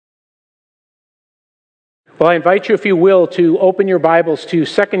Well, I invite you, if you will, to open your Bibles to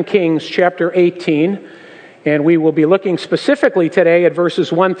 2 Kings chapter 18, and we will be looking specifically today at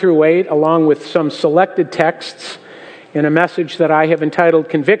verses 1 through 8, along with some selected texts in a message that I have entitled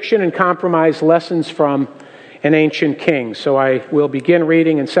Conviction and Compromise Lessons from an Ancient King. So I will begin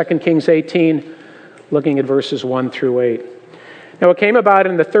reading in 2 Kings 18, looking at verses 1 through 8. Now it came about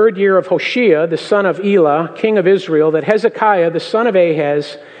in the 3rd year of Hoshea, the son of Elah, king of Israel, that Hezekiah, the son of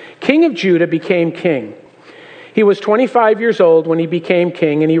Ahaz, king of Judah, became king. He was 25 years old when he became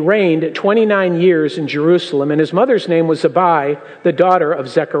king, and he reigned 29 years in Jerusalem, and his mother's name was Abai, the daughter of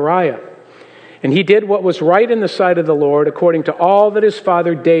Zechariah. And he did what was right in the sight of the Lord, according to all that his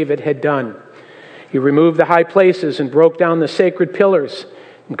father David had done. He removed the high places and broke down the sacred pillars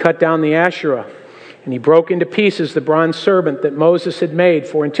and cut down the Asherah. And he broke into pieces the bronze serpent that Moses had made,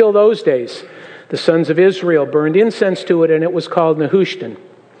 for until those days the sons of Israel burned incense to it, and it was called Nehushtan.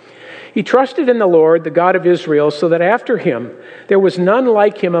 He trusted in the Lord, the God of Israel, so that after him there was none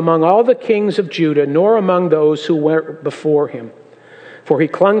like him among all the kings of Judah, nor among those who went before him. For he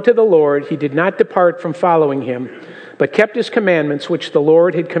clung to the Lord, he did not depart from following him, but kept his commandments which the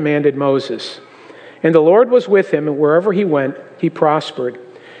Lord had commanded Moses. And the Lord was with him, and wherever he went, he prospered.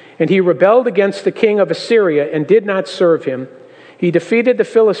 And he rebelled against the king of Assyria and did not serve him. He defeated the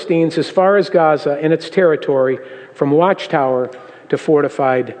Philistines as far as Gaza and its territory, from watchtower to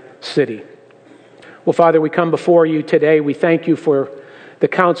fortified city. Well, Father, we come before you today. We thank you for the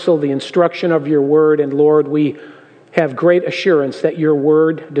counsel, the instruction of your word. And Lord, we have great assurance that your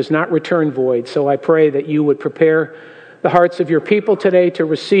word does not return void. So I pray that you would prepare the hearts of your people today to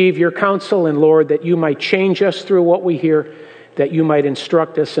receive your counsel. And Lord, that you might change us through what we hear, that you might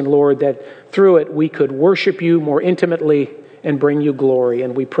instruct us. And Lord, that through it we could worship you more intimately and bring you glory.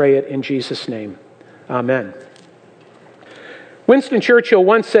 And we pray it in Jesus' name. Amen. Winston Churchill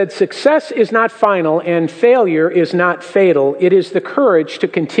once said, "Success is not final and failure is not fatal. It is the courage to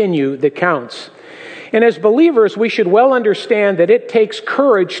continue that counts." And as believers, we should well understand that it takes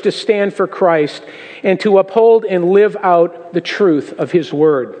courage to stand for Christ and to uphold and live out the truth of his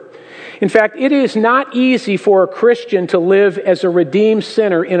word. In fact, it is not easy for a Christian to live as a redeemed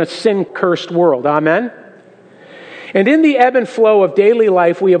sinner in a sin-cursed world. Amen? And in the ebb and flow of daily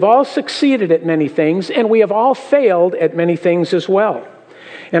life, we have all succeeded at many things, and we have all failed at many things as well.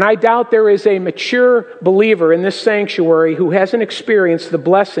 And I doubt there is a mature believer in this sanctuary who hasn't experienced the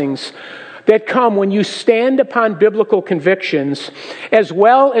blessings that come when you stand upon biblical convictions, as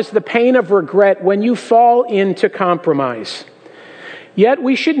well as the pain of regret when you fall into compromise. Yet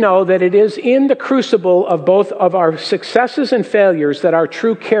we should know that it is in the crucible of both of our successes and failures that our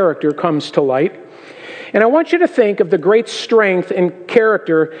true character comes to light. And I want you to think of the great strength and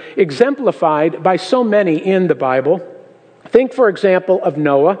character exemplified by so many in the Bible. Think, for example, of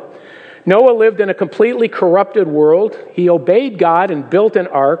Noah. Noah lived in a completely corrupted world. He obeyed God and built an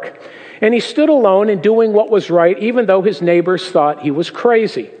ark. And he stood alone in doing what was right, even though his neighbors thought he was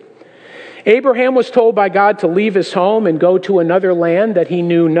crazy. Abraham was told by God to leave his home and go to another land that he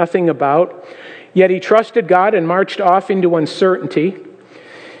knew nothing about. Yet he trusted God and marched off into uncertainty.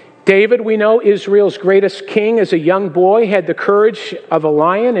 David, we know, Israel's greatest king, as a young boy, had the courage of a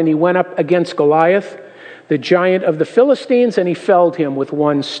lion, and he went up against Goliath, the giant of the Philistines, and he felled him with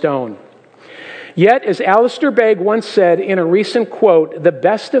one stone. Yet, as Alistair Begg once said in a recent quote, the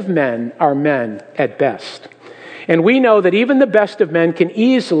best of men are men at best. And we know that even the best of men can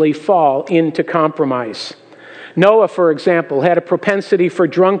easily fall into compromise. Noah, for example, had a propensity for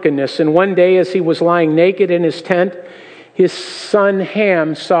drunkenness, and one day as he was lying naked in his tent, his son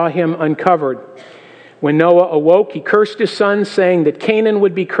Ham saw him uncovered. When Noah awoke, he cursed his son, saying that Canaan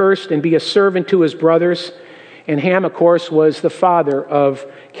would be cursed and be a servant to his brothers. And Ham, of course, was the father of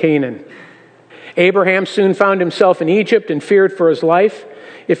Canaan. Abraham soon found himself in Egypt and feared for his life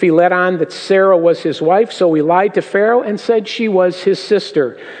if he let on that Sarah was his wife. So he lied to Pharaoh and said she was his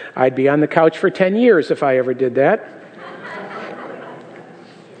sister. I'd be on the couch for 10 years if I ever did that.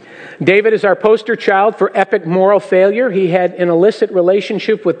 David is our poster child for epic moral failure. He had an illicit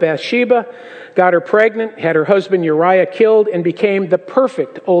relationship with Bathsheba, got her pregnant, had her husband Uriah killed, and became the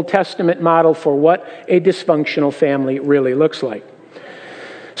perfect Old Testament model for what a dysfunctional family really looks like.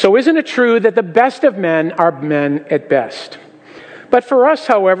 So isn't it true that the best of men are men at best? But for us,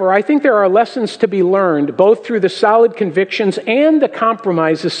 however, I think there are lessons to be learned, both through the solid convictions and the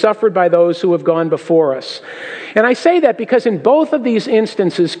compromises suffered by those who have gone before us. And I say that because in both of these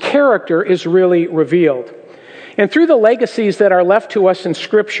instances, character is really revealed. And through the legacies that are left to us in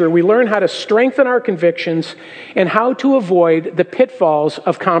Scripture, we learn how to strengthen our convictions and how to avoid the pitfalls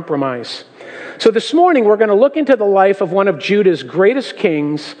of compromise. So this morning, we're going to look into the life of one of Judah's greatest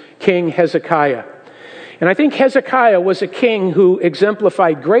kings, King Hezekiah. And I think Hezekiah was a king who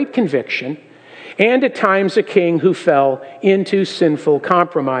exemplified great conviction, and at times a king who fell into sinful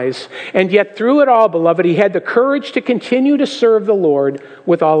compromise. And yet through it all, beloved, he had the courage to continue to serve the Lord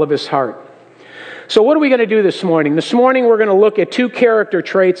with all of his heart. So what are we going to do this morning? This morning we're going to look at two character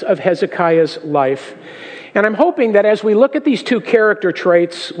traits of Hezekiah's life. And I'm hoping that as we look at these two character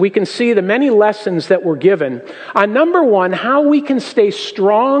traits, we can see the many lessons that we're given on, number one, how we can stay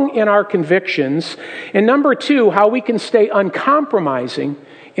strong in our convictions, and number two, how we can stay uncompromising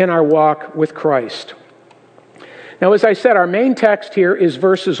in our walk with Christ. Now, as I said, our main text here is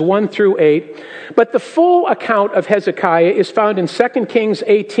verses 1 through 8, but the full account of Hezekiah is found in 2 Kings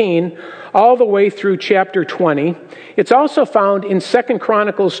 18 all the way through chapter 20. It's also found in 2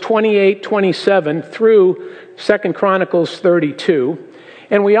 Chronicles 28-27 through 2 Chronicles 32.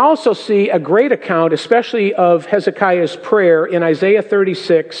 And we also see a great account, especially of Hezekiah's prayer, in Isaiah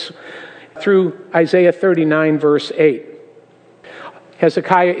 36 through Isaiah 39, verse 8.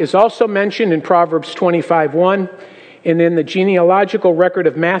 Hezekiah is also mentioned in Proverbs 25:1 and in the genealogical record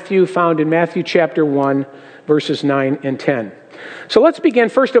of Matthew found in Matthew chapter 1, verses 9 and 10. So let's begin,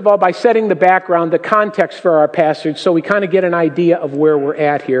 first of all, by setting the background, the context for our passage, so we kind of get an idea of where we're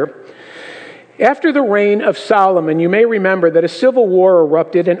at here. After the reign of Solomon, you may remember that a civil war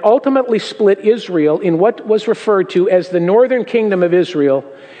erupted and ultimately split Israel in what was referred to as the northern kingdom of Israel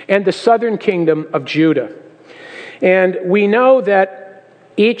and the southern kingdom of Judah. And we know that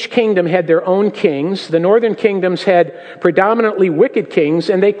each kingdom had their own kings. The northern kingdoms had predominantly wicked kings,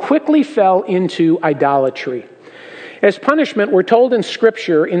 and they quickly fell into idolatry. As punishment, we're told in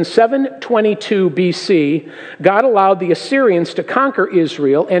Scripture in 722 BC, God allowed the Assyrians to conquer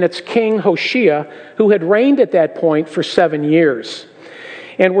Israel and its king Hoshea, who had reigned at that point for 7 years.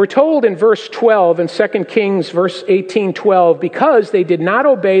 And we're told in verse 12 in 2 Kings verse 18:12, because they did not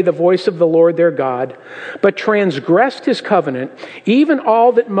obey the voice of the Lord their God, but transgressed his covenant, even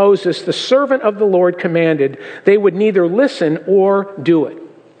all that Moses, the servant of the Lord, commanded, they would neither listen or do it.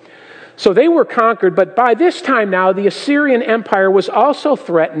 So they were conquered, but by this time now, the Assyrian Empire was also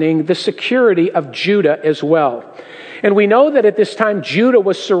threatening the security of Judah as well. And we know that at this time, Judah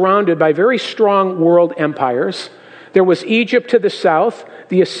was surrounded by very strong world empires. There was Egypt to the south,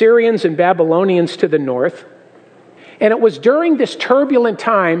 the Assyrians and Babylonians to the north. And it was during this turbulent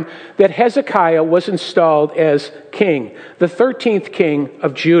time that Hezekiah was installed as king, the 13th king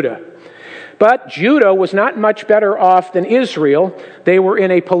of Judah. But Judah was not much better off than Israel. They were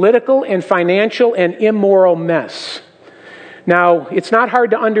in a political and financial and immoral mess. Now, it's not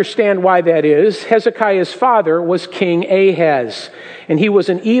hard to understand why that is. Hezekiah's father was King Ahaz, and he was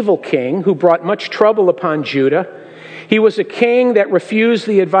an evil king who brought much trouble upon Judah. He was a king that refused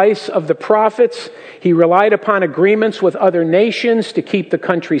the advice of the prophets. He relied upon agreements with other nations to keep the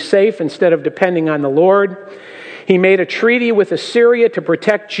country safe instead of depending on the Lord. He made a treaty with Assyria to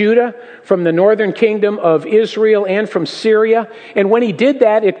protect Judah from the northern kingdom of Israel and from Syria. And when he did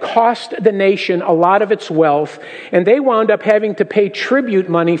that, it cost the nation a lot of its wealth, and they wound up having to pay tribute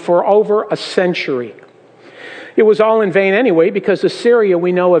money for over a century. It was all in vain anyway, because Assyria,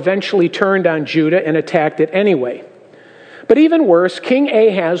 we know, eventually turned on Judah and attacked it anyway. But even worse, King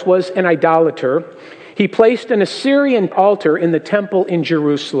Ahaz was an idolater. He placed an Assyrian altar in the temple in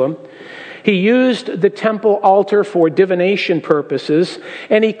Jerusalem. He used the temple altar for divination purposes,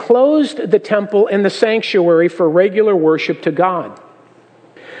 and he closed the temple and the sanctuary for regular worship to God.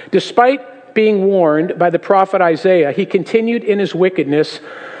 Despite being warned by the prophet Isaiah, he continued in his wickedness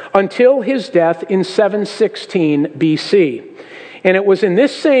until his death in 716 BC. And it was in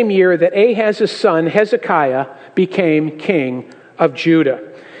this same year that Ahaz's son Hezekiah became king of Judah.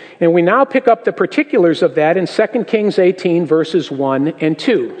 And we now pick up the particulars of that in 2 Kings 18, verses 1 and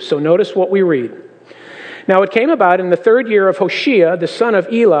 2. So notice what we read. Now it came about in the 3rd year of Hoshea, the son of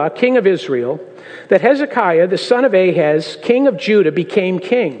Elah, king of Israel, that Hezekiah, the son of Ahaz, king of Judah, became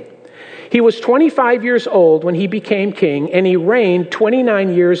king. He was 25 years old when he became king, and he reigned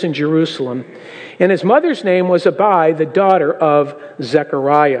 29 years in Jerusalem. And his mother's name was Abi, the daughter of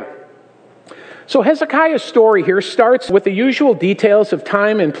Zechariah. So Hezekiah's story here starts with the usual details of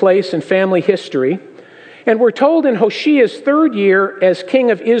time and place and family history. And we're told in Hoshea's 3rd year as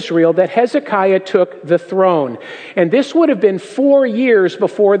king of Israel that Hezekiah took the throne. And this would have been 4 years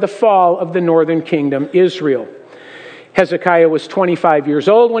before the fall of the northern kingdom, Israel. Hezekiah was 25 years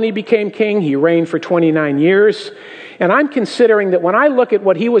old when he became king. He reigned for 29 years. And I'm considering that when I look at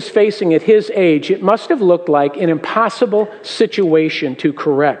what he was facing at his age, it must have looked like an impossible situation to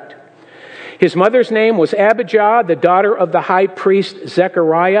correct. His mother's name was Abijah, the daughter of the high priest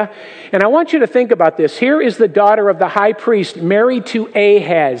Zechariah. And I want you to think about this. Here is the daughter of the high priest married to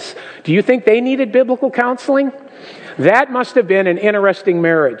Ahaz. Do you think they needed biblical counseling? That must have been an interesting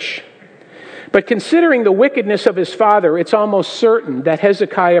marriage. But considering the wickedness of his father, it's almost certain that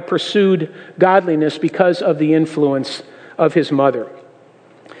Hezekiah pursued godliness because of the influence of his mother.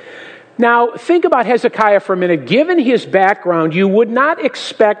 Now, think about Hezekiah for a minute. Given his background, you would not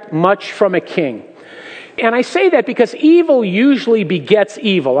expect much from a king. And I say that because evil usually begets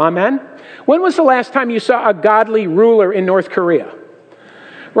evil. Amen? When was the last time you saw a godly ruler in North Korea?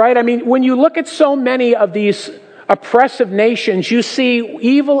 Right? I mean, when you look at so many of these oppressive nations, you see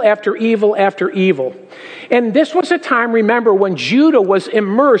evil after evil after evil. And this was a time, remember, when Judah was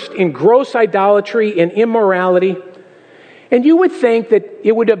immersed in gross idolatry and immorality. And you would think that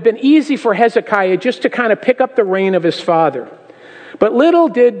it would have been easy for Hezekiah just to kind of pick up the reign of his father. But little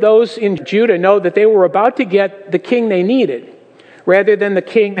did those in Judah know that they were about to get the king they needed, rather than the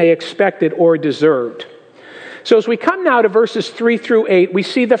king they expected or deserved. So as we come now to verses 3 through 8, we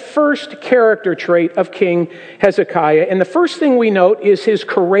see the first character trait of King Hezekiah. And the first thing we note is his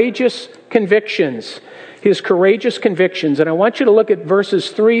courageous convictions. His courageous convictions. And I want you to look at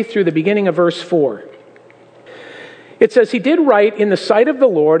verses 3 through the beginning of verse 4. It says, "He did right in the sight of the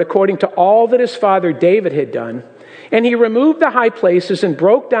Lord according to all that his father David had done. And he removed the high places and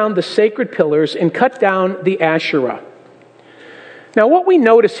broke down the sacred pillars and cut down the Asherah." Now what we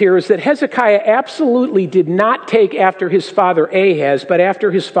notice here is that Hezekiah absolutely did not take after his father Ahaz, but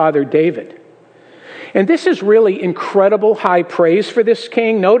after his father David. And this is really incredible high praise for this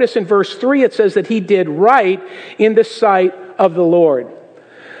king. Notice in verse 3 it says that he did right in the sight of the Lord.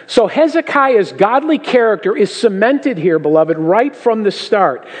 So Hezekiah's godly character is cemented here, beloved, right from the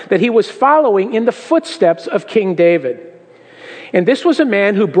start, that he was following in the footsteps of King David. And this was a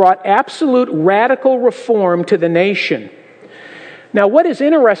man who brought absolute radical reform to the nation. Now, what is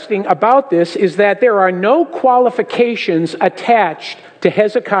interesting about this is that there are no qualifications attached to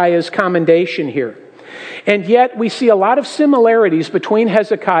Hezekiah's commendation here. And yet, we see a lot of similarities between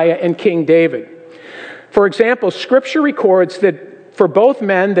Hezekiah and King David. For example, Scripture records that for both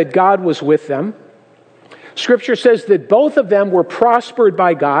men that God was with them. Scripture says that both of them were prospered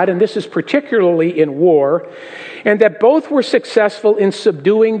by God, and this is particularly in war, and that both were successful in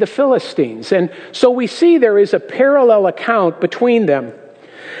subduing the Philistines. And so we see there is a parallel account between them.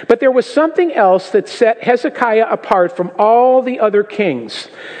 But there was something else that set Hezekiah apart from all the other kings.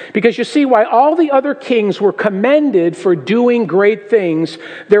 Because you see, while all the other kings were commended for doing great things,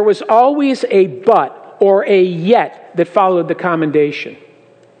 there was always a but or a yet that followed the commendation.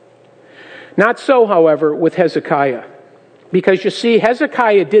 Not so, however, with Hezekiah. Because you see,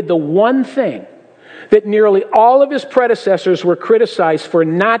 Hezekiah did the one thing that nearly all of his predecessors were criticized for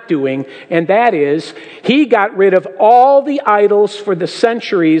not doing, and that is, he got rid of all the idols for the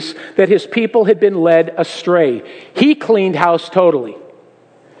centuries that his people had been led astray. He cleaned house totally.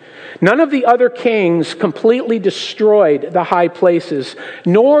 None of the other kings completely destroyed the high places,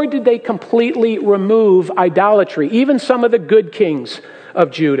 nor did they completely remove idolatry, even some of the good kings of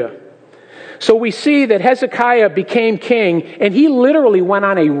Judah. So we see that Hezekiah became king, and he literally went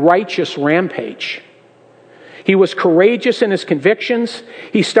on a righteous rampage. He was courageous in his convictions.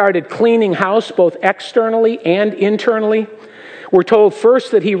 He started cleaning house both externally and internally. We're told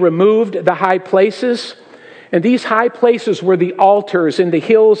first that he removed the high places. And these high places were the altars in the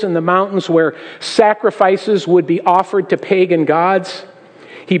hills and the mountains where sacrifices would be offered to pagan gods.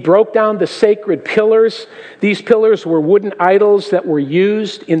 He broke down the sacred pillars. These pillars were wooden idols that were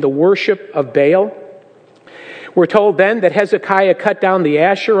used in the worship of Baal. We're told then that Hezekiah cut down the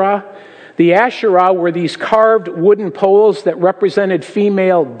Asherah. The Asherah were these carved wooden poles that represented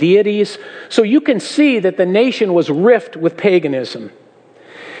female deities. So you can see that the nation was rift with paganism.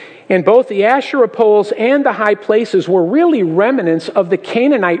 And both the Asherah poles and the high places were really remnants of the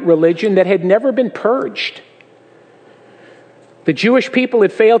Canaanite religion that had never been purged. The Jewish people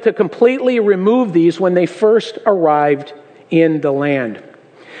had failed to completely remove these when they first arrived in the land.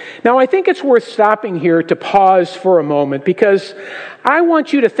 Now, I think it's worth stopping here to pause for a moment, because I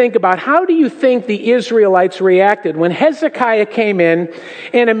want you to think about, how do you think the Israelites reacted when Hezekiah came in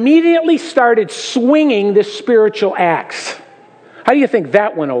and immediately started swinging this spiritual axe? How do you think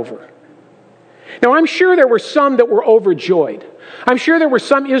that went over? Now, I'm sure there were some that were overjoyed. I'm sure there were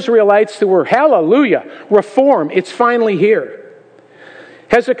some Israelites that were, hallelujah, reform, it's finally here.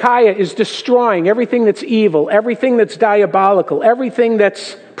 Hezekiah is destroying everything that's evil, everything that's diabolical, everything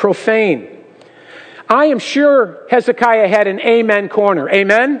that's profane. I am sure Hezekiah had an amen corner.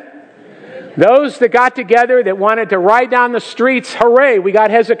 Amen? Those that got together that wanted to ride down the streets, hooray, we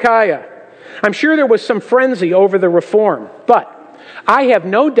got Hezekiah. I'm sure there was some frenzy over the reform, but I have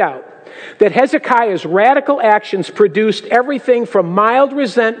no doubt that Hezekiah's radical actions produced everything from mild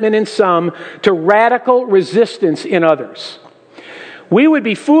resentment in some to radical resistance in others. We would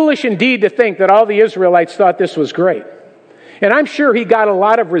be foolish indeed to think that all the Israelites thought this was great. And I'm sure he got a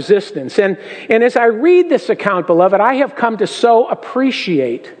lot of resistance. And as I read this account, beloved, I have come to so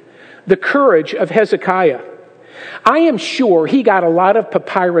appreciate the courage of Hezekiah. I am sure he got a lot of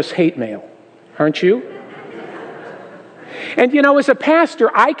papyrus hate mail, aren't you? And as a pastor,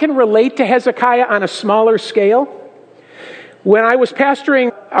 I can relate to Hezekiah on a smaller scale. When I was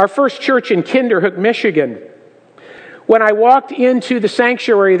pastoring our first church in Kinderhook, Michigan, when I walked into the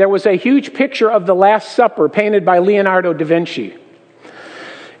sanctuary, there was a huge picture of the Last Supper painted by Leonardo da Vinci.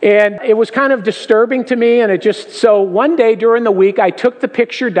 And it was kind of disturbing to me, and so one day during the week, I took the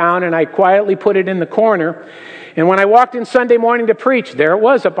picture down and I quietly put it in the corner. And when I walked in Sunday morning to preach, there it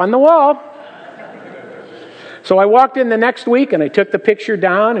was up on the wall. So I walked in the next week and I took the picture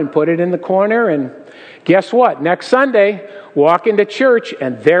down and put it in the corner, and guess what? Next Sunday, walk into church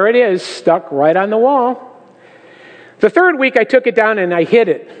and there it is, stuck right on the wall. The third week I took it down and I hid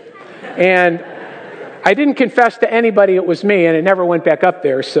it. And I didn't confess to anybody it was me, and it never went back up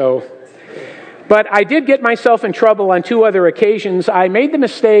there. But I did get myself in trouble on 2 other occasions. I made the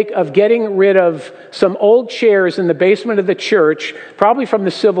mistake of getting rid of some old chairs in the basement of the church, probably from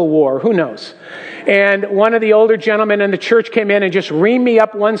the Civil War, who knows. And one of the older gentlemen in the church came in and just reamed me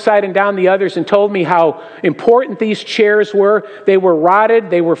up one side and down the others and told me how important these chairs were. They were rotted,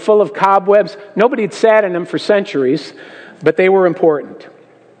 they were full of cobwebs. Nobody had sat in them for centuries, but they were important.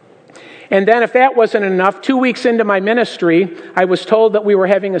 And then if that wasn't enough, 2 weeks into my ministry, I was told that we were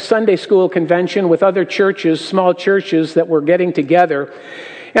having a Sunday school convention with other churches, small churches that were getting together.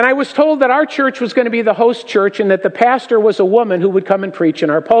 And I was told that our church was going to be the host church and that the pastor was a woman who would come and preach in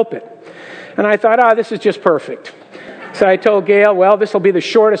our pulpit. And I thought, this is just perfect. So I told Gail, well, this will be the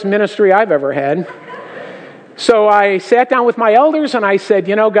shortest ministry I've ever had. So I sat down with my elders and I said,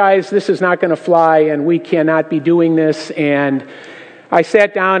 guys, this is not going to fly and we cannot be doing this. And I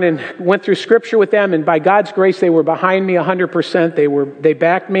sat down and went through Scripture with them, and by God's grace, they were behind me 100%. They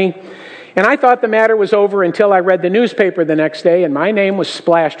backed me. And I thought the matter was over until I read the newspaper the next day, and my name was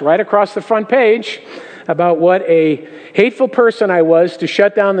splashed right across the front page about what a hateful person I was to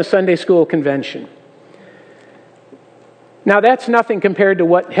shut down the Sunday school convention. Now, that's nothing compared to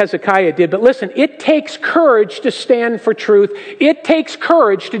what Hezekiah did, but listen, it takes courage to stand for truth. It takes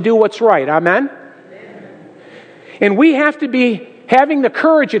courage to do what's right. Amen? And we have to be having the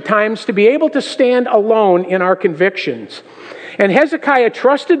courage at times to be able to stand alone in our convictions. And Hezekiah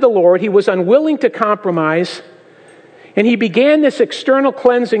trusted the Lord. He was unwilling to compromise. And he began this external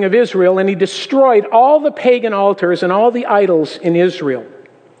cleansing of Israel, and he destroyed all the pagan altars and all the idols in Israel.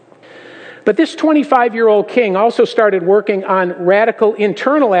 But this 25-year-old king also started working on radical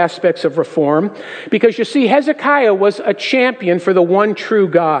internal aspects of reform, because you see, Hezekiah was a champion for the one true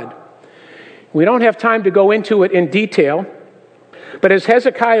God. We don't have time to go into it in detail. But as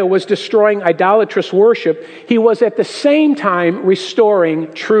Hezekiah was destroying idolatrous worship, he was at the same time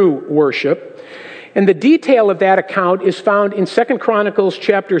restoring true worship. And the detail of that account is found in 2 Chronicles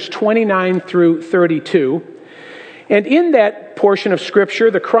chapters 29 through 32. And in that portion of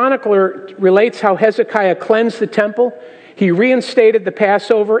Scripture, the chronicler relates how Hezekiah cleansed the temple, he reinstated the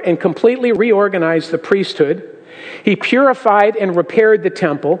Passover, and completely reorganized the priesthood. He purified and repaired the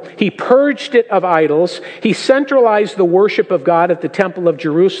temple. He purged it of idols. He centralized the worship of God at the Temple of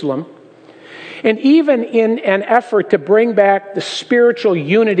Jerusalem. And even in an effort to bring back the spiritual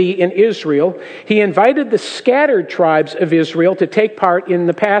unity in Israel, he invited the scattered tribes of Israel to take part in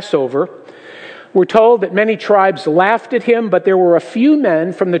the Passover. We're told that many tribes laughed at him, but there were a few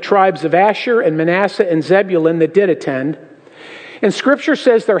men from the tribes of Asher and Manasseh and Zebulun that did attend. And Scripture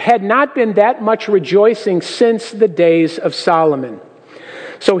says there had not been that much rejoicing since the days of Solomon.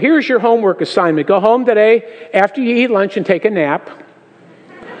 So here's your homework assignment. Go home today after you eat lunch and take a nap.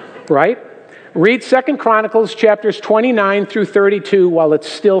 Right? Read 2 Chronicles chapters 29 through 32 while it's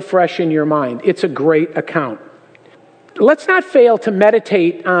still fresh in your mind. It's a great account. Let's not fail to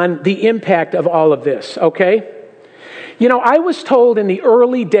meditate on the impact of all of this, okay? I was told in the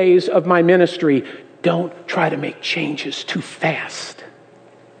early days of my ministry, don't try to make changes too fast.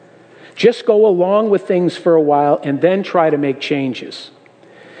 Just go along with things for a while and then try to make changes.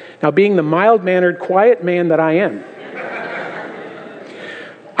 Now, being the mild-mannered, quiet man that I am,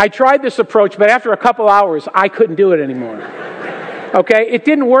 I tried this approach, but after a couple hours, I couldn't do it anymore. Okay, it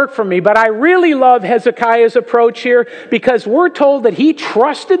didn't work for me, but I really love Hezekiah's approach here because we're told that he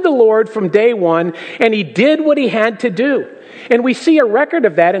trusted the Lord from day one and he did what he had to do. And we see a record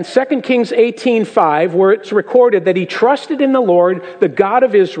of that in 2 Kings 18:5, where it's recorded that he trusted in the Lord, the God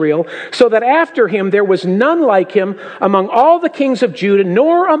of Israel, so that after him there was none like him among all the kings of Judah,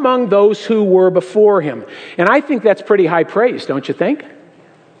 nor among those who were before him. And I think that's pretty high praise, don't you think?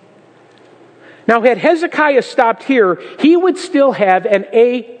 Now, had Hezekiah stopped here, he would still have an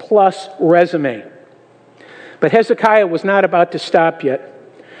A+ resume. But Hezekiah was not about to stop yet.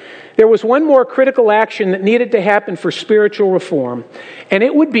 There was one more critical action that needed to happen for spiritual reform, and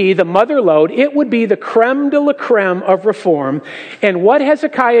it would be the mother lode. It would be the creme de la creme of reform, and what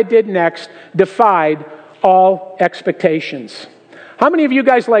Hezekiah did next defied all expectations. How many of you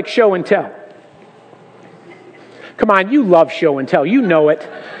guys like show and tell? Come on, you love show and tell. You know it.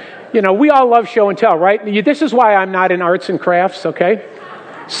 You know, we all love show and tell, right? This is why I'm not in arts and crafts, okay?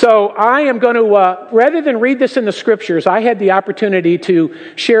 So I am going to, rather than read this in the scriptures, I had the opportunity to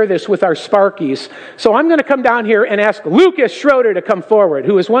share this with our Sparkies. So I'm going to come down here and ask Lucas Schroeder to come forward,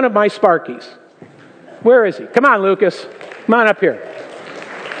 who is one of my Sparkies. Where is he? Come on, Lucas. Come on up here.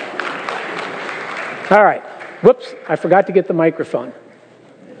 All right. Whoops, I forgot to get the microphone.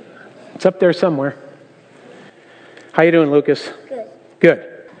 It's up there somewhere. How you doing, Lucas? Good. Good.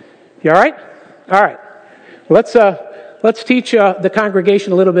 You all right? All right. Let's teach the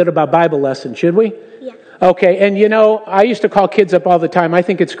congregation a little bit about Bible lessons, should we? Yeah. Okay, and you know, I used to call kids up all the time. I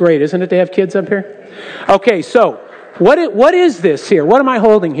think it's great, isn't it, to have kids up here? Okay, so what is this here? What am I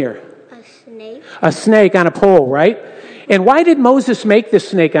holding here? A snake. A snake on a pole, right? And why did Moses make this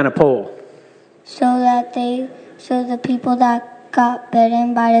snake on a pole? So the people that got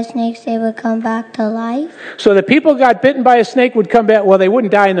bitten by the snakes, they would come back to life. So the people got bitten by a snake would come back, well, they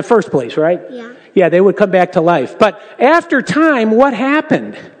wouldn't die in the first place, right? Yeah. Yeah, they would come back to life. But after time, what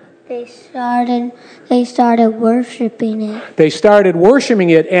happened? They started worshiping it. They started worshiping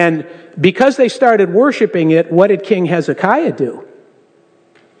it, and because they started worshiping it, what did King Hezekiah do?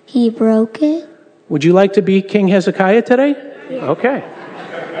 He broke it. Would you like to be King Hezekiah today? Yeah. Okay.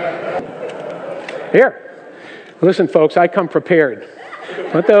 Here. Listen, folks, I come prepared.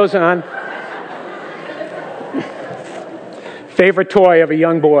 Put those on. Favorite toy of a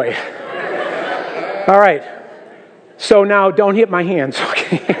young boy. All right. So now don't hit my hands,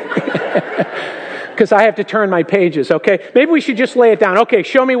 okay? Because I have to turn my pages, okay? Maybe we should just lay it down. Okay,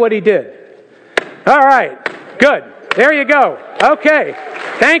 show me what he did. All right. Good. There you go. Okay.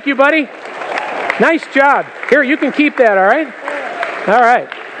 Thank you, buddy. Nice job. Here, you can keep that, all right? All right.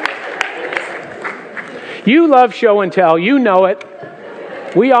 You love show and tell. You know it.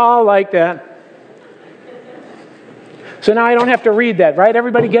 We all like that. So now I don't have to read that, right?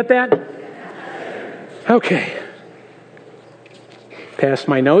 Everybody get that? Okay. Past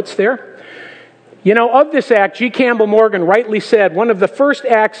my notes there. You know, of this act, G. Campbell Morgan rightly said, one of the first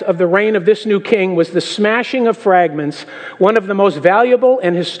acts of the reign of this new king was the smashing of fragments, one of the most valuable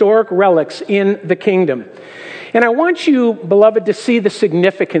and historic relics in the kingdom. And I want you, beloved, to see the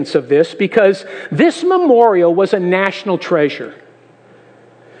significance of this because this memorial was a national treasure.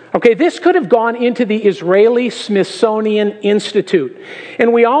 Okay, this could have gone into the Israeli Smithsonian Institute.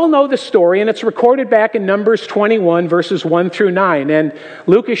 And we all know the story, and it's recorded back in Numbers 21, verses 1 through 9. And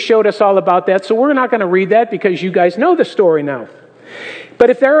Lucas showed us all about that, so we're not going to read that because you guys know the story now. But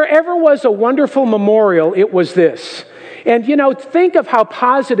if there ever was a wonderful memorial, it was this. And, you know, think of how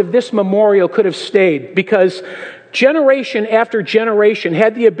positive this memorial could have stayed because generation after generation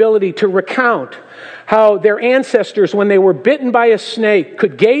had the ability to recount how their ancestors, when they were bitten by a snake,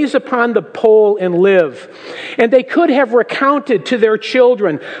 could gaze upon the pole and live. And they could have recounted to their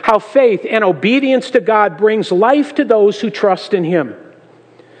children how faith and obedience to God brings life to those who trust in Him.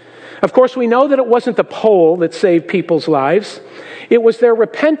 Of course, we know that it wasn't the pole that saved people's lives. It was their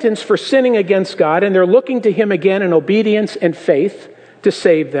repentance for sinning against God, and they're looking to Him again in obedience and faith to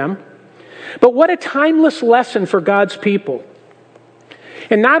save them. But what a timeless lesson for God's people.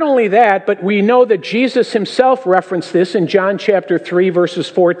 And not only that, but we know that Jesus Himself referenced this in John chapter 3, verses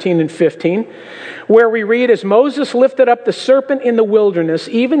 14 and 15, where we read, "As Moses lifted up the serpent in the wilderness,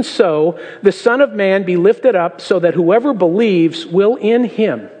 even so the Son of Man be lifted up, so that whoever believes will in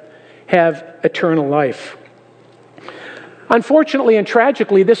Him have eternal life." Unfortunately and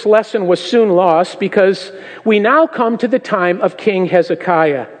tragically, this lesson was soon lost because we now come to the time of King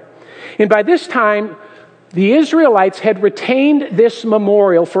Hezekiah. And by this time, the Israelites had retained this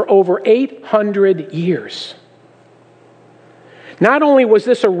memorial for over 800 years. Not only was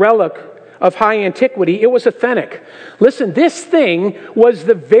this a relic of high antiquity, it was authentic. Listen, this thing was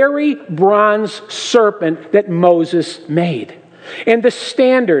the very bronze serpent that Moses made. And the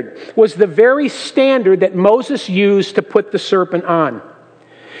standard was the very standard that Moses used to put the serpent on.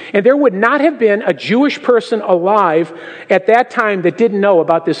 And there would not have been a Jewish person alive at that time that didn't know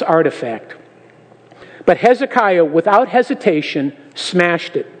about this artifact. But Hezekiah, without hesitation,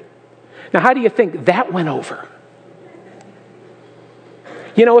 smashed it. Now, how do you think that went over?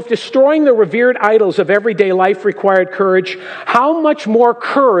 You know, if destroying the revered idols of everyday life required courage, how much more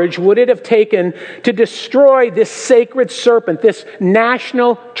courage would it have taken to destroy this sacred serpent, this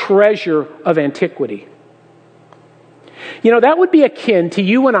national treasure of antiquity? You know, that would be akin to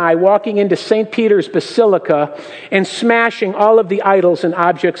you and I walking into St. Peter's Basilica and smashing all of the idols and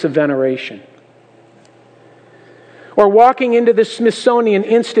objects of veneration. Or walking into the Smithsonian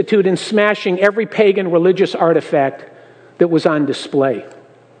Institute and smashing every pagan religious artifact that was on display.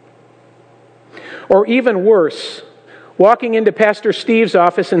 Or even worse, walking into Pastor Steve's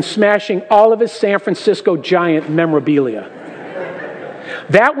office and smashing all of his San Francisco Giant memorabilia.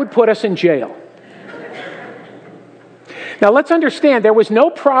 That would put us in jail. Now let's understand, there was no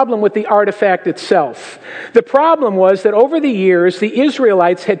problem with the artifact itself. The problem was that over the years, the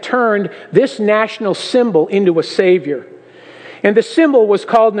Israelites had turned this national symbol into a savior. And the symbol was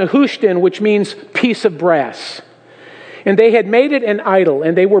called Nehushtan, which means piece of brass. And they had made it an idol,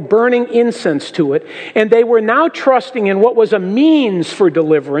 and they were burning incense to it. And they were now trusting in what was a means for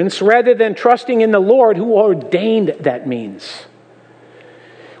deliverance rather than trusting in the Lord who ordained that means.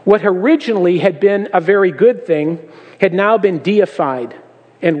 What originally had been a very good thing had now been deified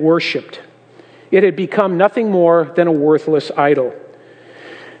and worshipped. It had become nothing more than a worthless idol.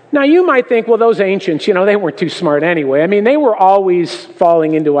 Now you might think, well, those ancients, they weren't too smart anyway. I mean, they were always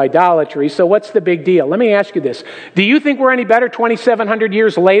falling into idolatry, so what's the big deal? Let me ask you this. Do you think we're any better 2,700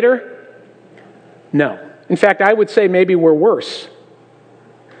 years later? No. In fact, I would say maybe we're worse.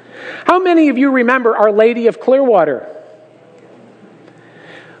 How many of you remember Our Lady of Clearwater?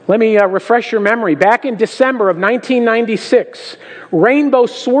 Let me refresh your memory. Back in December of 1996, rainbow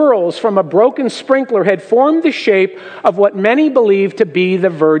swirls from a broken sprinkler had formed the shape of what many believed to be the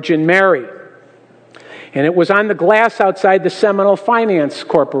Virgin Mary. And it was on the glass outside the Seminole Finance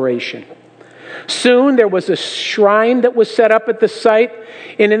Corporation. Soon there was a shrine that was set up at the site,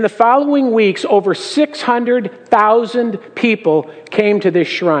 and in the following weeks, over 600,000 people came to this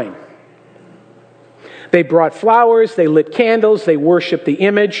shrine. They brought flowers, they lit candles, they worshiped the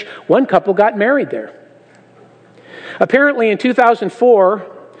image. One couple got married there. Apparently in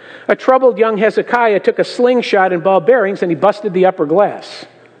 2004, a troubled young Hezekiah took a slingshot and ball bearings and he busted the upper glass.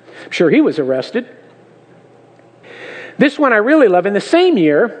 I'm sure he was arrested. This one I really love. In the same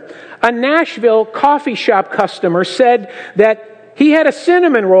year, a Nashville coffee shop customer said that he had a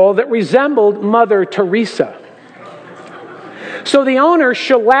cinnamon roll that resembled Mother Teresa. So the owner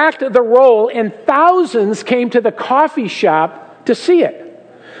shellacked the roll and thousands came to the coffee shop to see it.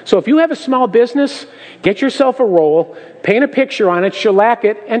 So if you have a small business, get yourself a roll, paint a picture on it, shellac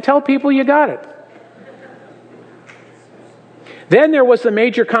it, and tell people you got it. Then there was the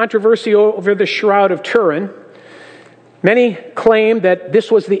major controversy over the Shroud of Turin. Many claim that this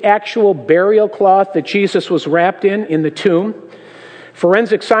was the actual burial cloth that Jesus was wrapped in the tomb.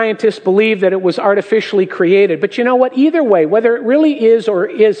 Forensic scientists believe that it was artificially created. But you know what? Either way, whether it really is or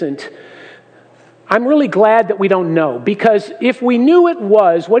isn't, I'm really glad that we don't know. Because if we knew it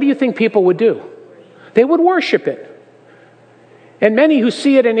was, what do you think people would do? They would worship it. And many who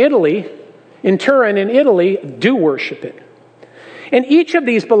see it in Italy, in Turin in Italy, do worship it. And each of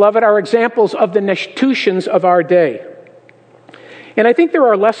these, beloved, are examples of the Nehushtan's of our day. And I think there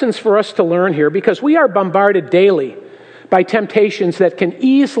are lessons for us to learn here because we are bombarded daily by temptations that can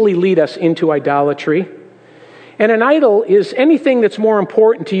easily lead us into idolatry. And an idol is anything that's more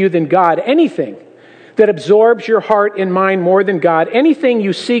important to you than God, anything that absorbs your heart and mind more than God, anything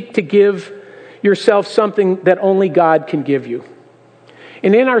you seek to give yourself something that only God can give you.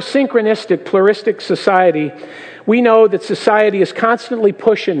 And in our synchronistic, pluralistic society, we know that society is constantly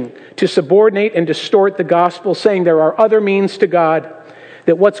pushing to subordinate and distort the gospel, saying there are other means to God,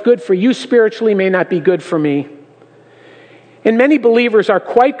 that what's good for you spiritually may not be good for me. And many believers are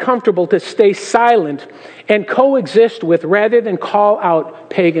quite comfortable to stay silent and coexist with rather than call out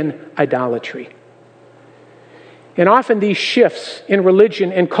pagan idolatry. And often these shifts in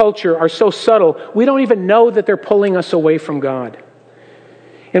religion and culture are so subtle, we don't even know that they're pulling us away from God.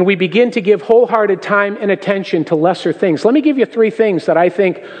 And we begin to give wholehearted time and attention to lesser things. Let me give you 3 things that I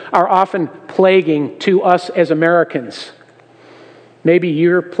think are often plaguing to us as Americans. Maybe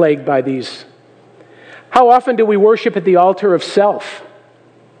you're plagued by these. How often do we worship at the altar of self?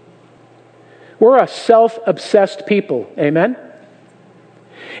 We're a self-obsessed people, amen?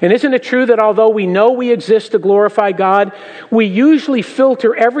 And isn't it true that although we know we exist to glorify God, we usually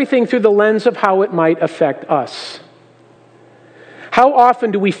filter everything through the lens of how it might affect us? How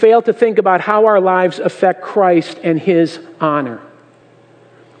often do we fail to think about how our lives affect Christ and His honor?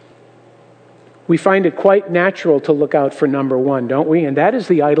 We find it quite natural to look out for number one, don't we? And that is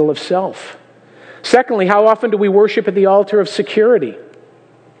the idol of self. Secondly, how often do we worship at the altar of security?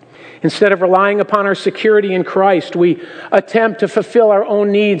 Instead of relying upon our security in Christ, we attempt to fulfill our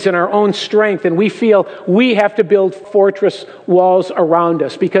own needs and our own strength, and we feel we have to build fortress walls around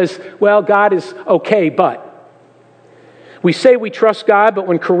us because, well, God is okay, but. We say we trust God, but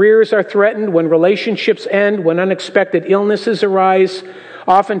when careers are threatened, when relationships end, when unexpected illnesses arise,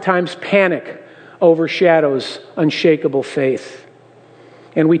 oftentimes panic overshadows unshakable faith,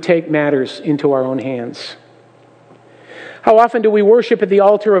 and we take matters into our own hands. How often do we worship at the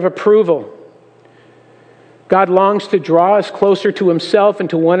altar of approval? God longs to draw us closer to Himself and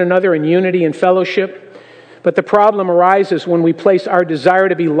to one another in unity and fellowship, but the problem arises when we place our desire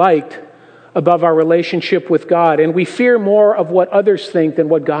to be liked above our relationship with God, and we fear more of what others think than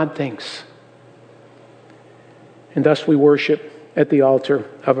what God thinks. And thus we worship at the altar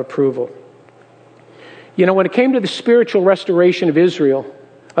of approval. You know, when it came to the spiritual restoration of Israel,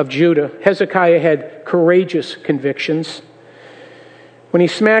 of Judah, Hezekiah had courageous convictions. When he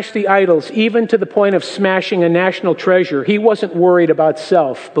smashed the idols, even to the point of smashing a national treasure, he wasn't worried about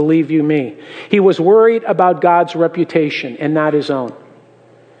self, believe you me. He was worried about God's reputation and not his own.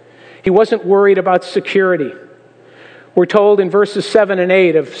 He wasn't worried about security. We're told in verses 7 and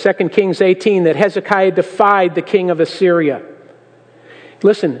 8 of 2 Kings 18 that Hezekiah defied the king of Assyria.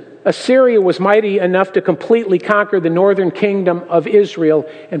 Listen, Assyria was mighty enough to completely conquer the northern kingdom of Israel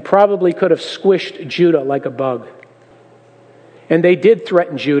and probably could have squished Judah like a bug. And they did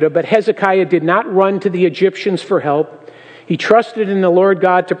threaten Judah, but Hezekiah did not run to the Egyptians for help. He trusted in the Lord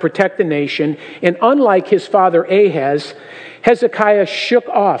God to protect the nation, and unlike his father Ahaz, Hezekiah shook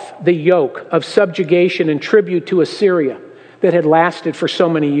off the yoke of subjugation and tribute to Assyria that had lasted for so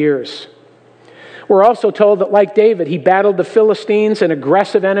many years. We're also told that, like David, he battled the Philistines, an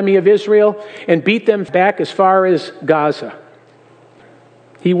aggressive enemy of Israel, and beat them back as far as Gaza.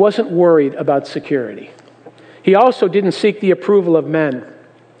 He wasn't worried about security. He also didn't seek the approval of men.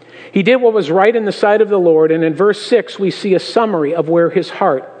 He did what was right in the sight of the Lord, and in verse 6 we see a summary of where his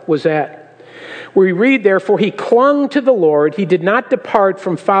heart was at. We read, therefore, he clung to the Lord, he did not depart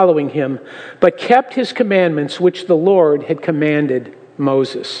from following him, but kept his commandments which the Lord had commanded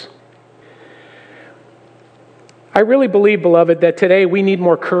Moses. I really believe, beloved, that today we need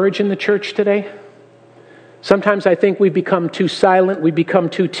more courage in the church today. Sometimes I think we become too silent, we become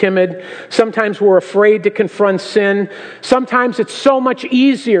too timid. Sometimes we're afraid to confront sin. Sometimes it's so much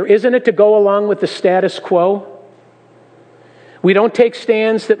easier, isn't it, to go along with the status quo? We don't take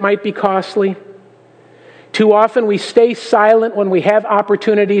stands that might be costly. Too often we stay silent when we have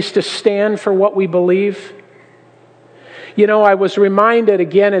opportunities to stand for what we believe. You know, I was reminded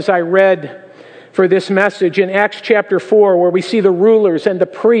again as I read for this message in Acts chapter 4, where we see the rulers and the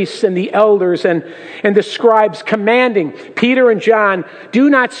priests and the elders and the scribes commanding Peter and John, do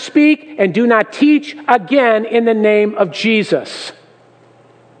not speak and do not teach again in the name of Jesus.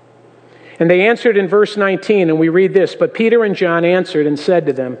 And they answered in verse 19, and we read this, but Peter and John answered and said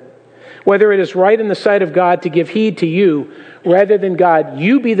to them, whether it is right in the sight of God to give heed to you rather than God,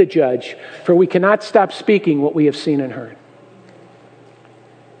 you be the judge, for we cannot stop speaking what we have seen and heard.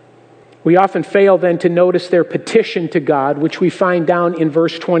 We often fail then to notice their petition to God, which we find down in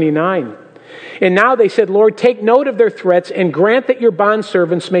verse 29. And now they said, Lord, take note of their threats and grant that your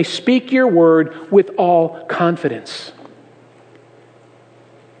bondservants may speak your word with all confidence.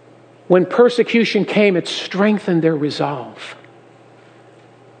 When persecution came, it strengthened their resolve.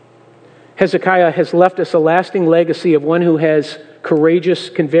 Hezekiah has left us a lasting legacy of one who has courageous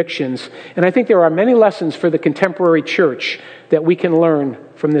convictions. And I think there are many lessons for the contemporary church that we can learn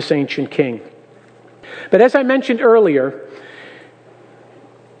from this ancient king. But as I mentioned earlier,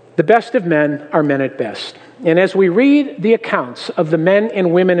 the best of men are men at best. And as we read the accounts of the men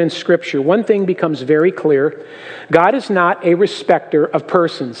and women in Scripture, one thing becomes very clear. God is not a respecter of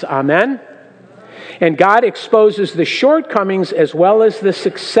persons. Amen? And God exposes the shortcomings as well as the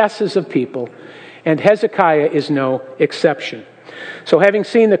successes of people. And Hezekiah is no exception. So having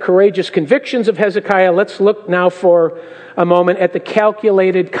seen the courageous convictions of Hezekiah, let's look now for a moment at the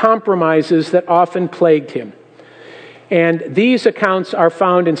calculated compromises that often plagued him. And these accounts are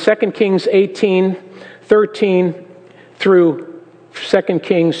found in 2 Kings 18, 13 through 2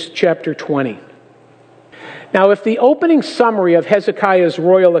 Kings chapter 20. Now, if the opening summary of Hezekiah's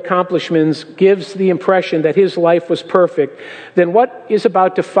royal accomplishments gives the impression that his life was perfect, then what is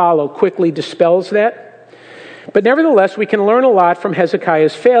about to follow quickly dispels that. But nevertheless, we can learn a lot from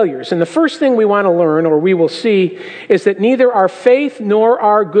Hezekiah's failures. And the first thing we want to learn, or we will see, is that neither our faith nor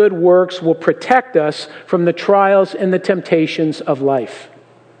our good works will protect us from the trials and the temptations of life.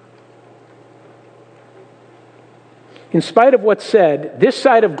 In spite of what's said, this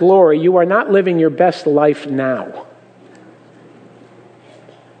side of glory, you are not living your best life now.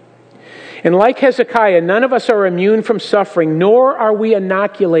 And like Hezekiah, none of us are immune from suffering, nor are we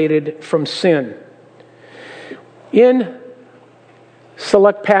inoculated from sin. In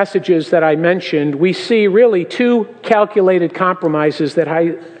select passages that I mentioned, we see really two calculated compromises that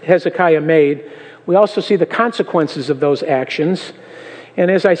Hezekiah made. We also see the consequences of those actions.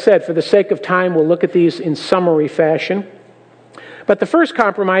 And as I said, for the sake of time, we'll look at these in summary fashion. But the first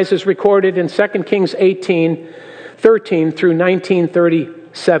compromise is recorded in 2 Kings 18:13 through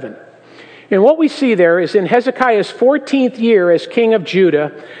 19:37. And what we see there is in Hezekiah's 14th year as king of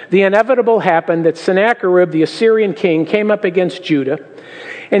Judah, the inevitable happened that Sennacherib, the Assyrian king, came up against Judah.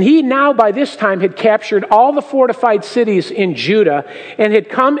 And he now, by this time, had captured all the fortified cities in Judah and had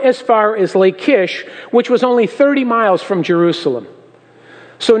come as far as Lachish, which was only 30 miles from Jerusalem.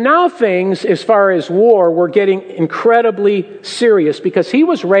 So now things, as far as war, were getting incredibly serious because he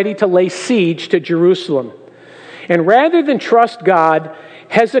was ready to lay siege to Jerusalem. And rather than trust God,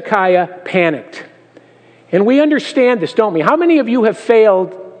 Hezekiah panicked. And we understand this, don't we? How many of you have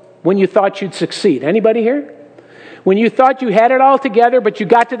failed when you thought you'd succeed? Anybody here? When you thought you had it all together, but you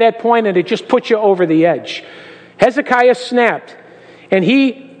got to that point and it just put you over the edge. Hezekiah snapped, and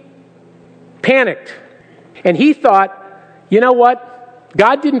he panicked. And he thought, you know what?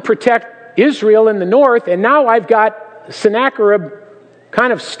 God didn't protect Israel in the north, and now I've got Sennacherib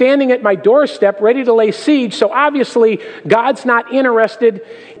kind of standing at my doorstep ready to lay siege, so obviously God's not interested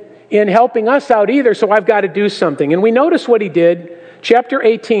in helping us out either, so I've got to do something. And we notice what he did. Chapter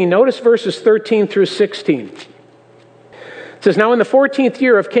 18, notice verses 13 through 16. It says, "Now in the 14th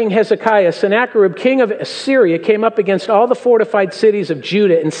year of King Hezekiah, Sennacherib, king of Assyria, came up against all the fortified cities of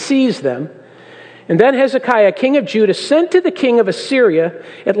Judah and seized them. And then Hezekiah, king of Judah, sent to the king of Assyria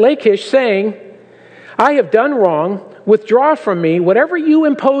at Lachish, saying, I have done wrong. Withdraw from me. Whatever you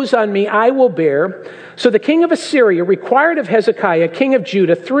impose on me, I will bear. So the king of Assyria required of Hezekiah, king of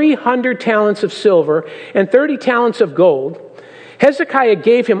Judah, 300 talents of silver and 30 talents of gold. Hezekiah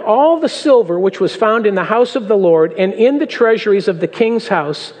gave him all the silver which was found in the house of the Lord and in the treasuries of the king's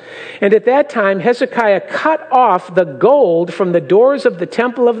house. And at that time Hezekiah cut off the gold from the doors of the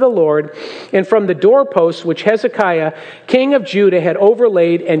temple of the Lord and from the doorposts which Hezekiah, king of Judah, had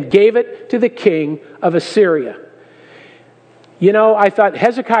overlaid, and gave it to the king of Assyria." You know, I thought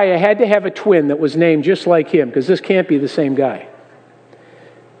Hezekiah had to have a twin that was named just like him, because this can't be the same guy.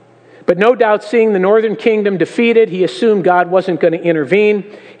 But no doubt, seeing the northern kingdom defeated, he assumed God wasn't going to intervene.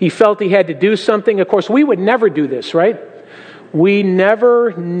 He felt he had to do something. Of course, we would never do this, right? We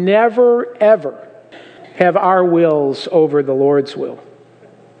never, ever have our wills over the Lord's will.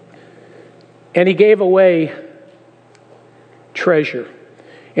 And he gave away treasure.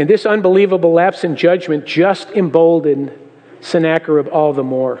 And this unbelievable lapse in judgment just emboldened Sennacherib all the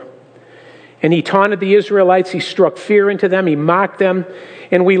more. And he taunted the Israelites, he struck fear into them, he mocked them.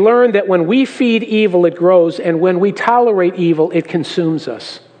 And we learn that when we feed evil, it grows, and when we tolerate evil, it consumes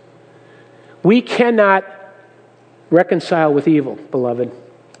us. We cannot reconcile with evil, beloved.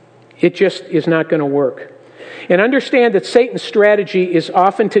 It just is not going to work. And understand that Satan's strategy is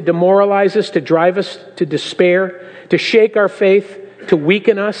often to demoralize us, to drive us to despair, to shake our faith, to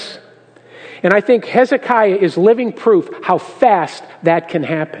weaken us. And I think Hezekiah is living proof how fast that can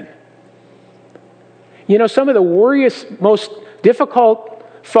happen. You know, some of the worriest, most difficult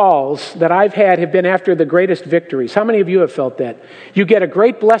falls that I've had have been after the greatest victories. How many of you have felt that? You get a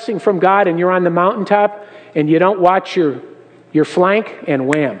great blessing from God and you're on the mountaintop and you don't watch your flank, and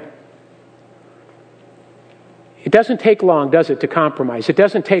wham. It doesn't take long, does it, to compromise? It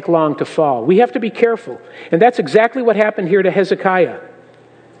doesn't take long to fall. We have to be careful. And that's exactly what happened here to Hezekiah.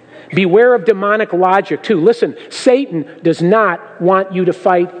 Beware of demonic logic, too. Listen, Satan does not want you to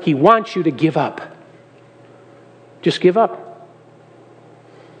fight. He wants you to give up. Just give up.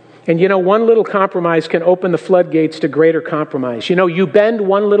 And you know, one little compromise can open the floodgates to greater compromise. You know, you bend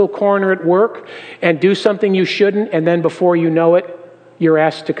one little corner at work and do something you shouldn't, and then before you know it, you're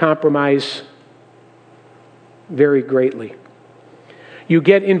asked to compromise very greatly. You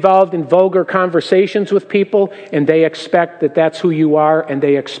get involved in vulgar conversations with people, and they expect that that's who you are, and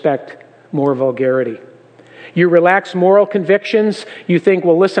they expect more vulgarity. You relax moral convictions. You think,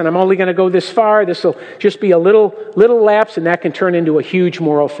 well, listen, I'm only going to go this far. This will just be a little lapse, and that can turn into a huge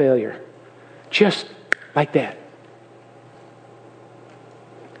moral failure. Just like that.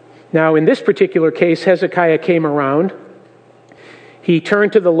 Now, in this particular case, Hezekiah came around. He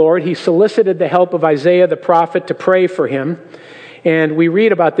turned to the Lord. He solicited the help of Isaiah the prophet to pray for him. And we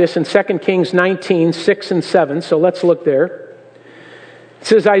read about this in 2 Kings 19, 6 and 7. So let's look there. It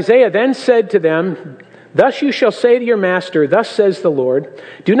says, Isaiah then said to them, thus you shall say to your master, thus says the Lord,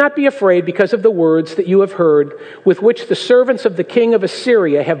 do not be afraid because of the words that you have heard, with which the servants of the king of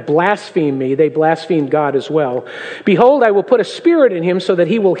Assyria have blasphemed me. They blasphemed God as well. Behold, I will put a spirit in him so that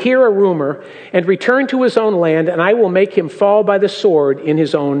he will hear a rumor and return to his own land, and I will make him fall by the sword in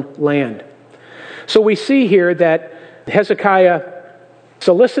his own land. So we see here that Hezekiah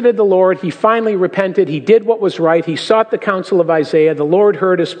solicited the Lord. He finally repented. He did what was right. He sought the counsel of Isaiah. The Lord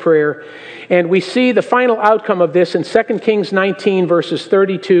heard his prayer. And we see the final outcome of this in 2 Kings 19, verses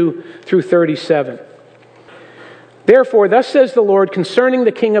 32 through 37. Therefore, thus says the Lord concerning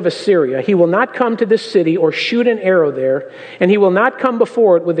the king of Assyria, he will not come to this city or shoot an arrow there, and he will not come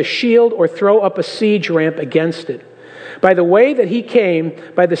before it with a shield or throw up a siege ramp against it. By the way that he came,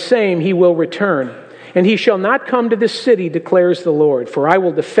 by the same he will return. And he shall not come to this city, declares the Lord. For I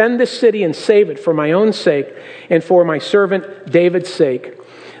will defend this city and save it for my own sake and for my servant David's sake.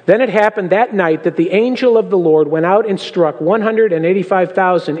 Then it happened that night that the angel of the Lord went out and struck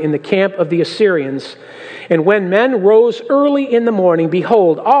 185,000 in the camp of the Assyrians. And when men rose early in the morning,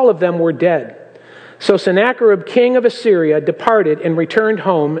 behold, all of them were dead. So Sennacherib, king of Assyria, departed and returned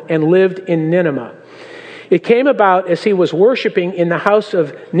home and lived in Nineveh. It came about as he was worshiping in the house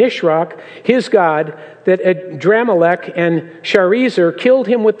of Nisroch, his god, that Adramelech and Sharezer killed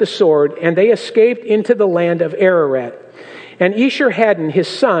him with the sword, and they escaped into the land of Ararat. And Esarhaddon, his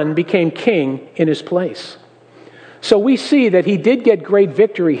son, became king in his place. So we see that he did get great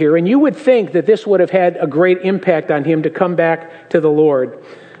victory here, and you would think that this would have had a great impact on him to come back to the Lord.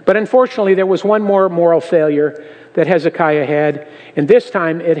 But unfortunately, there was one more moral failure that Hezekiah had, and this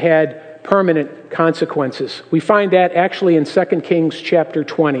time it had permanent consequences. We find that actually in 2 Kings chapter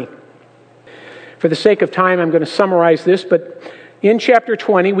 20. For the sake of time, I'm going to summarize this, but in chapter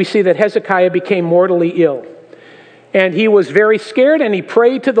 20, we see that Hezekiah became mortally ill. And he was very scared, and he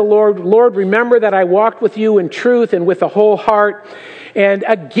prayed to the Lord, Lord, remember that I walked with you in truth and with a whole heart. And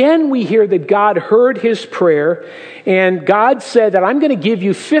again, we hear that God heard his prayer, and God said that I'm going to give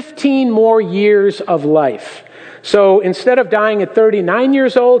you 15 more years of life. So instead of dying at 39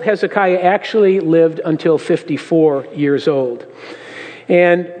 years old, Hezekiah actually lived until 54 years old.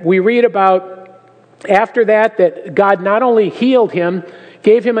 And we read about after that God not only healed him,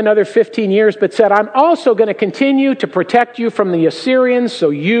 gave him another 15 years, but said, I'm also going to continue to protect you from the Assyrians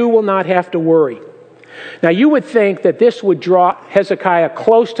so you will not have to worry. Now you would think that this would draw Hezekiah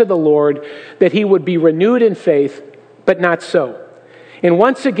close to the Lord, that he would be renewed in faith, but not so. And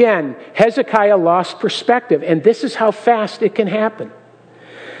once again, Hezekiah lost perspective, and this is how fast it can happen.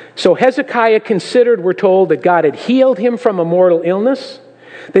 So Hezekiah considered, we're told, that God had healed him from a mortal illness,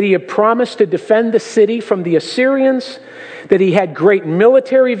 that he had promised to defend the city from the Assyrians, that he had great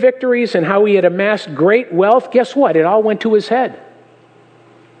military victories, and how he had amassed great wealth. Guess what? It all went to his head.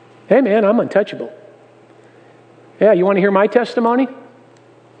 Hey man, I'm untouchable. Yeah, you want to hear my testimony?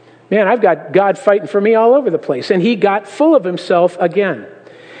 Man, I've got God fighting for me all over the place. And he got full of himself again.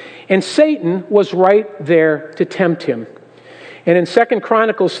 And Satan was right there to tempt him. And in 2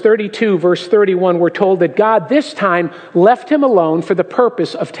 Chronicles 32, verse 31, we're told that God this time left him alone for the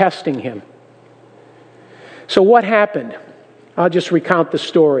purpose of testing him. So what happened? I'll just recount the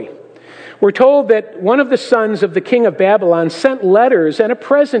story. We're told that one of the sons of the king of Babylon sent letters and a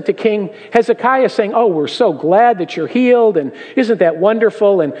present to King Hezekiah saying, oh, we're so glad that you're healed, and isn't that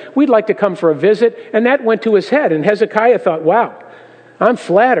wonderful, and we'd like to come for a visit. And that went to his head, and Hezekiah thought, wow, I'm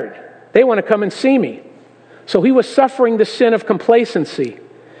flattered. They want to come and see me. So he was suffering the sin of complacency.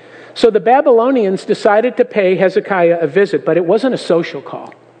 So the Babylonians decided to pay Hezekiah a visit, but it wasn't a social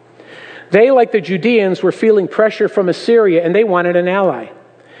call. They, like the Judeans, were feeling pressure from Assyria, and they wanted an ally.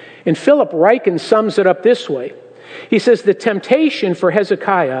 And Philip Ryken sums it up this way. He says the temptation for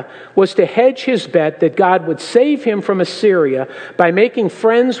Hezekiah was to hedge his bet that God would save him from Assyria by making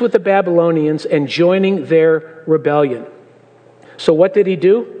friends with the Babylonians and joining their rebellion. So what did he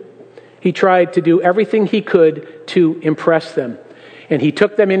do? He tried to do everything he could to impress them. And he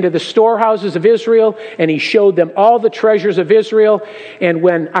took them into the storehouses of Israel, and he showed them all the treasures of Israel. And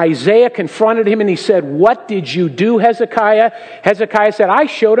when Isaiah confronted him and he said, what did you do, Hezekiah? Hezekiah said, I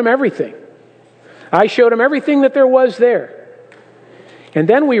showed him everything. I showed him everything that there was there. And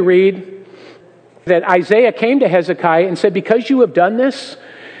then we read that Isaiah came to Hezekiah and said, because you have done this,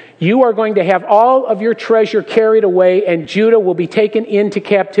 you are going to have all of your treasure carried away and Judah will be taken into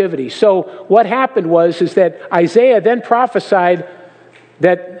captivity. So what happened is that Isaiah then prophesied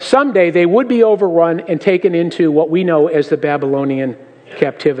that someday they would be overrun and taken into what we know as the Babylonian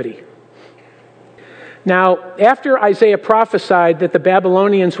captivity. Now, after Isaiah prophesied that the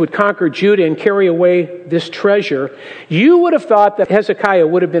Babylonians would conquer Judah and carry away this treasure, you would have thought that Hezekiah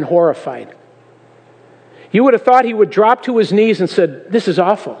would have been horrified. You would have thought he would drop to his knees and said, "This is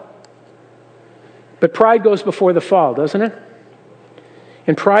awful." But pride goes before the fall, doesn't it?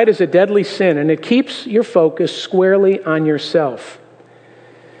 And pride is a deadly sin, and it keeps your focus squarely on yourself.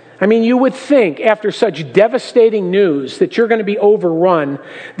 I mean, you would think after such devastating news that you're going to be overrun,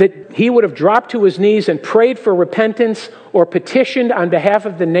 that he would have dropped to his knees and prayed for repentance or petitioned on behalf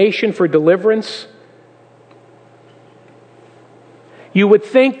of the nation for deliverance. You would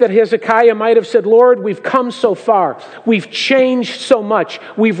think that Hezekiah might have said, "Lord, we've come so far. We've changed so much.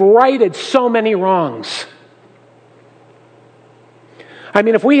 We've righted so many wrongs." I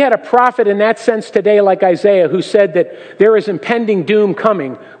mean, if we had a prophet in that sense today like Isaiah who said that there is impending doom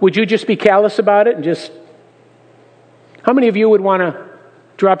coming, would you just be callous about it and just... How many of you would want to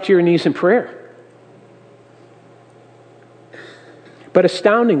drop to your knees in prayer? But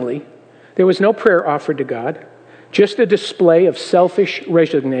astoundingly, there was no prayer offered to God, just a display of selfish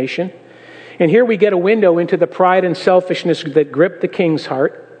resignation. And here we get a window into the pride and selfishness that gripped the king's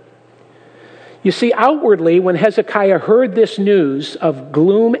heart. You see, outwardly, when Hezekiah heard this news of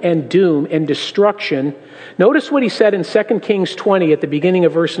gloom and doom and destruction, notice what he said in 2 Kings 20 at the beginning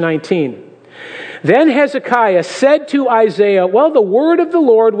of verse 19. Then Hezekiah said to Isaiah, "Well, the word of the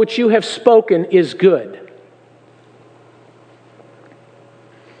Lord which you have spoken is good."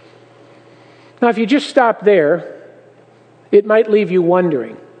 Now, if you just stop there, it might leave you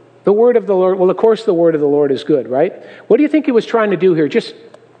wondering. The word of the Lord, well, of course the word of the Lord is good, right? What do you think he was trying to do here? Just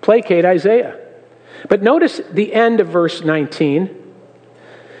placate Isaiah. But notice the end of verse 19.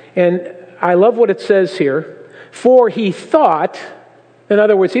 And I love what it says here. For he thought, in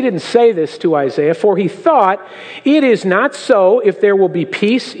other words, he didn't say this to Isaiah, for he thought, "It is not so if there will be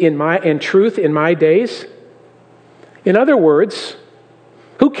peace and truth in my days." In other words,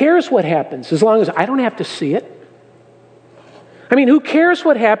 who cares what happens as long as I don't have to see it? I mean, who cares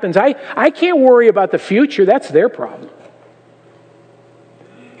what happens? I can't worry about the future. That's their problem.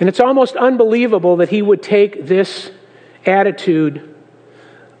 And it's almost unbelievable that he would take this attitude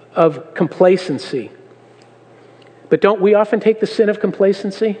of complacency. But don't we often take the sin of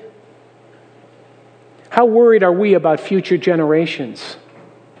complacency? How worried are we about future generations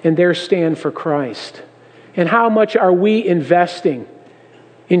and their stand for Christ? And how much are we investing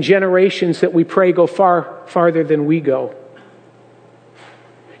in generations that we pray go farther than we go?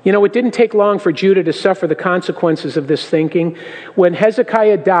 You know, it didn't take long for Judah to suffer the consequences of this thinking. When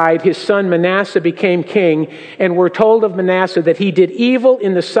Hezekiah died, his son Manasseh became king, and we're told of Manasseh that he did evil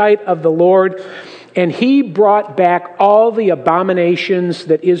in the sight of the Lord, and he brought back all the abominations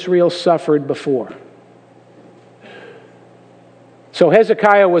that Israel suffered before. So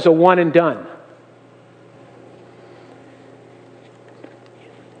Hezekiah was a one and done.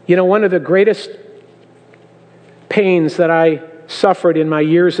 You know, one of the greatest pains that I suffered in my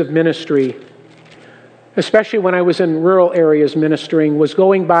years of ministry, especially when I was in rural areas ministering, was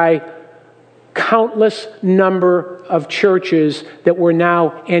going by countless number of churches that were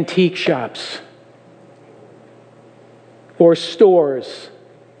now antique shops or stores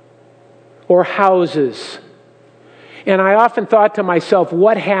or houses. And I often thought to myself,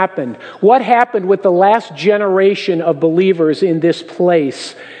 what happened? What happened with the last generation of believers in this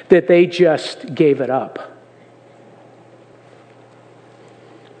place that they just gave it up?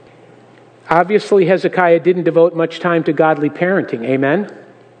 Obviously, Hezekiah didn't devote much time to godly parenting. Amen?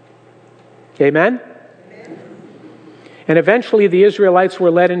 Amen? And eventually the Israelites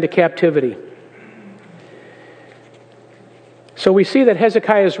were led into captivity. So we see that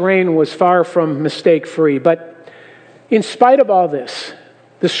Hezekiah's reign was far from mistake-free. But in spite of all this,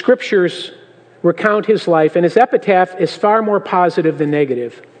 the scriptures recount his life, and his epitaph is far more positive than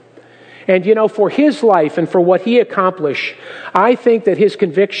negative. And you know, for his life and for what he accomplished, I think that his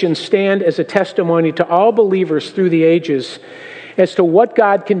convictions stand as a testimony to all believers through the ages as to what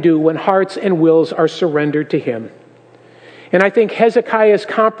God can do when hearts and wills are surrendered to him. And I think Hezekiah's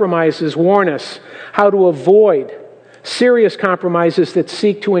compromises warn us how to avoid serious compromises that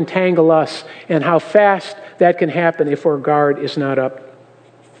seek to entangle us, and how fast that can happen if our guard is not up.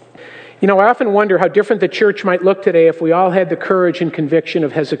 You know, I often wonder how different the church might look today if we all had the courage and conviction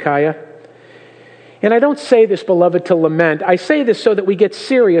of Hezekiah. And I don't say this, beloved, to lament. I say this so that we get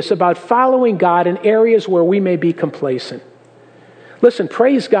serious about following God in areas where we may be complacent. Listen,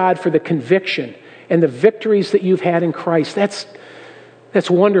 praise God for the conviction and the victories that you've had in Christ. That's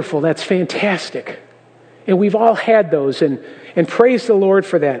wonderful. That's fantastic. And we've all had those, and praise the Lord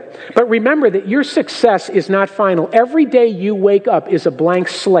for that. But remember that your success is not final. Every day you wake up is a blank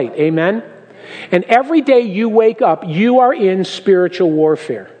slate. Amen? And every day you wake up, you are in spiritual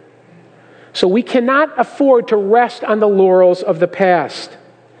warfare. So we cannot afford to rest on the laurels of the past.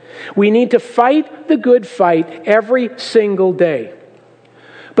 We need to fight the good fight every single day.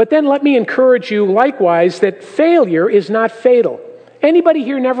 But then let me encourage you likewise that failure is not fatal. Anybody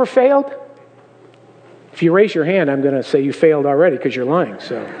here never failed? If you raise your hand, I'm going to say you failed already because you're lying.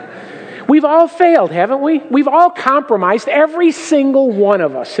 So we've all failed, haven't we? We've all compromised. Every single one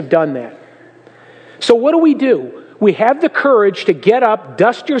of us have done that. So what do? We have the courage to get up,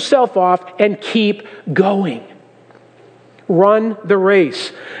 dust yourself off, and keep going. Run the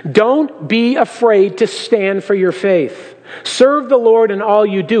race. Don't be afraid to stand for your faith. Serve the Lord in all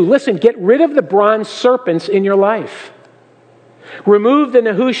you do. Listen, get rid of the bronze serpents in your life. Remove the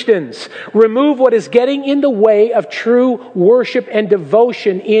Nehushtan's. Remove what is getting in the way of true worship and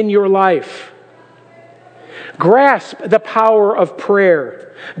devotion in your life. Grasp the power of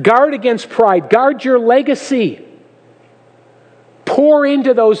prayer. Guard against pride. Guard your legacy. Pour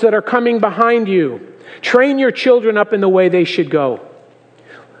into those that are coming behind you. Train your children up in the way they should go.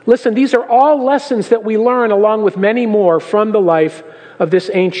 Listen, these are all lessons that we learn along with many more from the life of this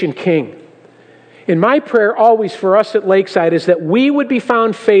ancient king. And my prayer always for us at Lakeside is that we would be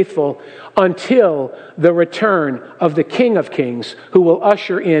found faithful until the return of the King of Kings, who will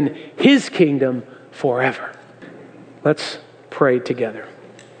usher in his kingdom forever. Let's pray together.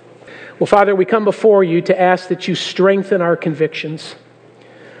 Well, Father, we come before you to ask that you strengthen our convictions.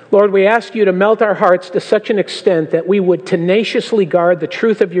 Lord, we ask you to melt our hearts to such an extent that we would tenaciously guard the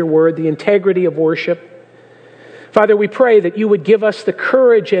truth of your word, the integrity of worship. Father, we pray that you would give us the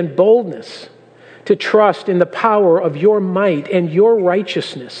courage and boldness to trust in the power of your might and your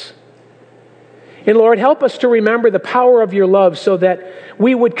righteousness. And Lord, help us to remember the power of your love so that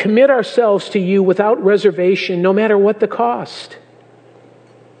we would commit ourselves to you without reservation, no matter what the cost.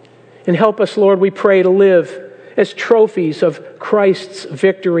 And help us, Lord, we pray, to live as trophies of Christ's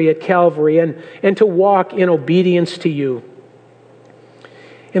victory at Calvary and to walk in obedience to you.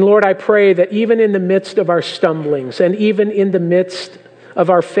 And Lord, I pray that even in the midst of our stumblings and even in the midst of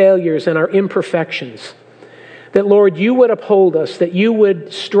our failures and our imperfections, that, Lord, you would uphold us, that you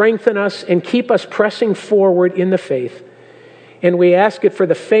would strengthen us and keep us pressing forward in the faith. And we ask it for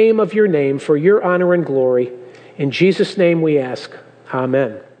the fame of your name, for your honor and glory. In Jesus' name we ask.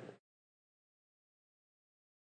 Amen.